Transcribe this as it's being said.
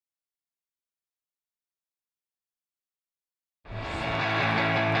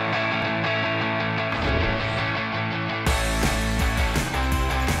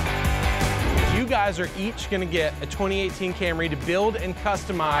guys are each going to get a 2018 Camry to build and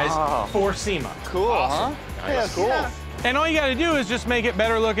customize for Sema. Cool, awesome. Huh? Yeah, cool. Yeah. And all you got to do is just make it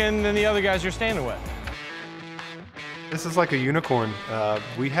better looking than the other guys you're standing with. This is like a unicorn.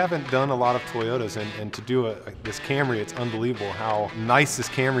 We haven't done a lot of Toyotas, and to do this Camry, it's unbelievable how nice this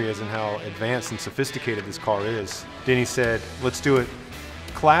Camry is and how advanced and sophisticated this car is. Denny said, let's do it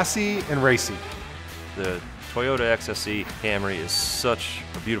classy and racy. The Toyota XSE Camry is such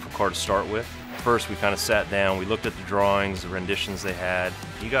a beautiful car to start with. First, we kind of sat down, we looked at the drawings, the renditions they had.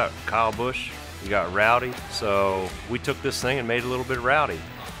 You got Kyle Busch, you got rowdy, so we took this thing and made it a little bit rowdy.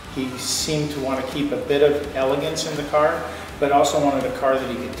 He seemed to want to keep a bit of elegance in the car, but also wanted a car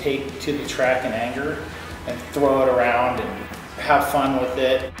that he could take to the track in anger and throw it around and have fun with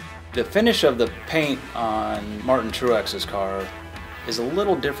it. The finish of the paint on Martin Truex's car is a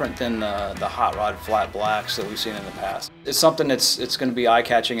little different than the hot rod flat blacks that we've seen in the past. It's something it's going to be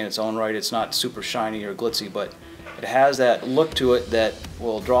eye-catching in its own right. It's not super shiny or glitzy, but it has that look to it that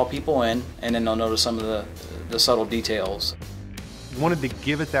will draw people in, and then they'll notice some of the subtle details. We wanted to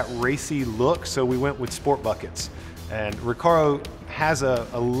give it that racy look, so we went with sport buckets. And Recaro has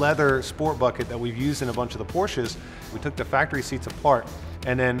a leather sport bucket that we've used in a bunch of the Porsches. We took the factory seats apart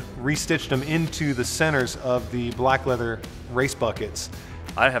and then restitched them into the centers of the black leather race buckets.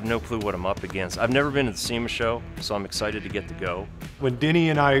 I have no clue what I'm up against. I've never been to the SEMA show, so I'm excited to get to go. When Denny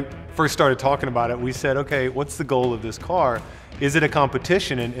and I first started talking about it, we said, okay, what's the goal of this car? Is it a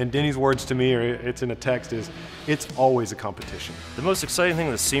competition? And Denny's words to me, or it's in a text, is it's always a competition. The most exciting thing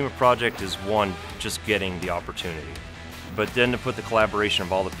with the SEMA project is, one, just getting the opportunity. But then to put the collaboration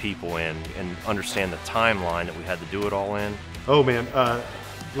of all the people in and understand the timeline that we had to do it all in. Oh man,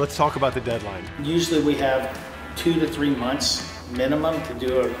 let's talk about the deadline. Usually we have 2 to 3 months minimum to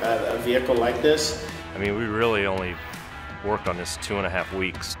do a vehicle like this. I mean, we really only worked on this 2.5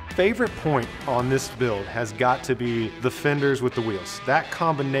 weeks. Favorite point on this build has got to be the fenders with the wheels. That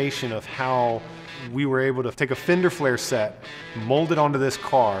combination of how we were able to take a fender flare set, mold it onto this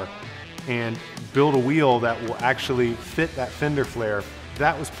car, and build a wheel that will actually fit that fender flare.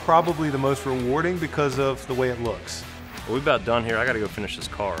 That was probably the most rewarding because of the way it looks. Well, we're about done here. I gotta go finish this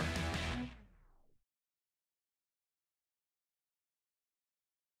car.